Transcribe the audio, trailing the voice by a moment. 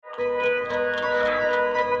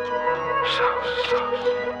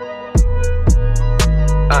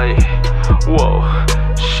Ay, whoa,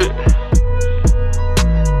 shit.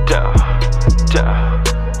 Down,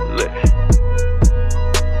 lit.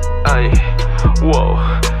 Ay, whoa,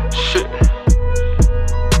 shit.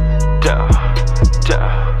 Down,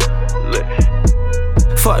 lit.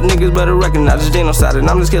 Fuck niggas better recognize it's Jinno side, and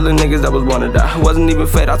I'm just killing niggas that was born to die. Wasn't even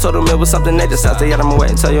fate, I told them it was something they decided. Stay out of my way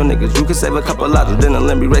and tell your niggas you can save a couple lives. Then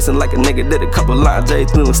let me racing like a nigga did a couple lines. Jay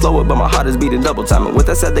feeling slower, but my heart is beating double time. And with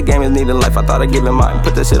that said, the game is needing life. I thought I'd give it mine.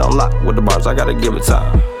 Put that shit on lock with the bars, I gotta give it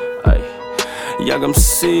time. Ay, y'all gon'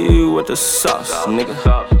 see with the sauce, nigga.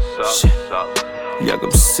 Shit, y'all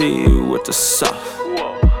gon' see with the sauce.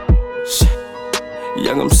 Shit,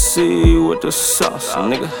 y'all gon' see with the sauce,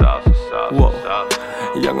 nigga. Whoa,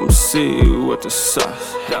 y'all gon' see with the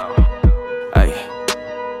sauce. Ay.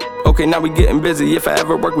 Okay, now we getting busy. If I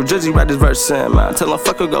ever work with Drizzy, write this verse in mine. Tell him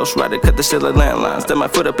fuck a ghost writer, cut the shit like landlines. Step my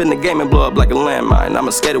foot up in the game and blow up like a landmine. I'm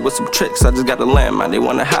a skater with some tricks, I just got a landmine. They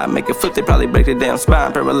wanna hide, make a flip, they probably break their damn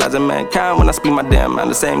spine. Paralyzing mankind when I speak my damn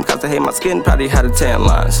mind. The same cause they hate my skin, probably had a tan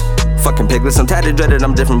lines. Fucking piglets, I'm tatted, dreaded,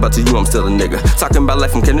 I'm different, but to you I'm still a nigga. Talking about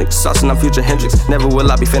life from Kendrick, Saucin, I'm future Hendrix. Never will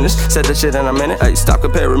I be finished, said that shit in a minute. Ay, stop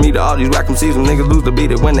comparing me to all these whack MCs. When niggas lose the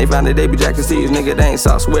beat it, when they find it, they be jacking C's. Nigga, they ain't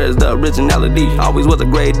sauce, where's the originality? Always was a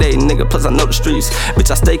great day, nigga, plus I know the streets. Bitch,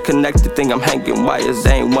 I stay connected, think I'm hanging wires.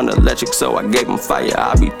 They ain't one electric, so I gave them fire.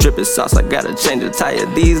 I be dripping sauce, I gotta change the tire.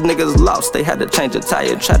 These niggas lost, they had to change the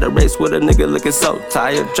tire. Tried to race with a nigga looking so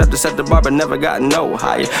tired. Tried to set the bar, but never got no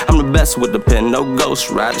higher. I'm the best with the pen, no ghost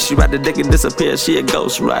rider. She ride the dick and disappear, she a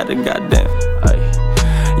ghost rider, goddamn. Ay,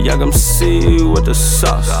 y'all gon' see with the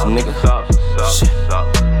sauce, nigga. Shit,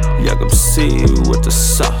 y'all gon' see with the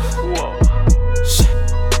sauce. Shit,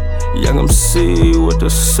 y'all gon' see with the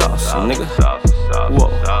sauce, nigga. Whoa,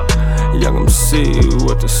 y'all gon' see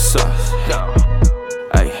with the sauce.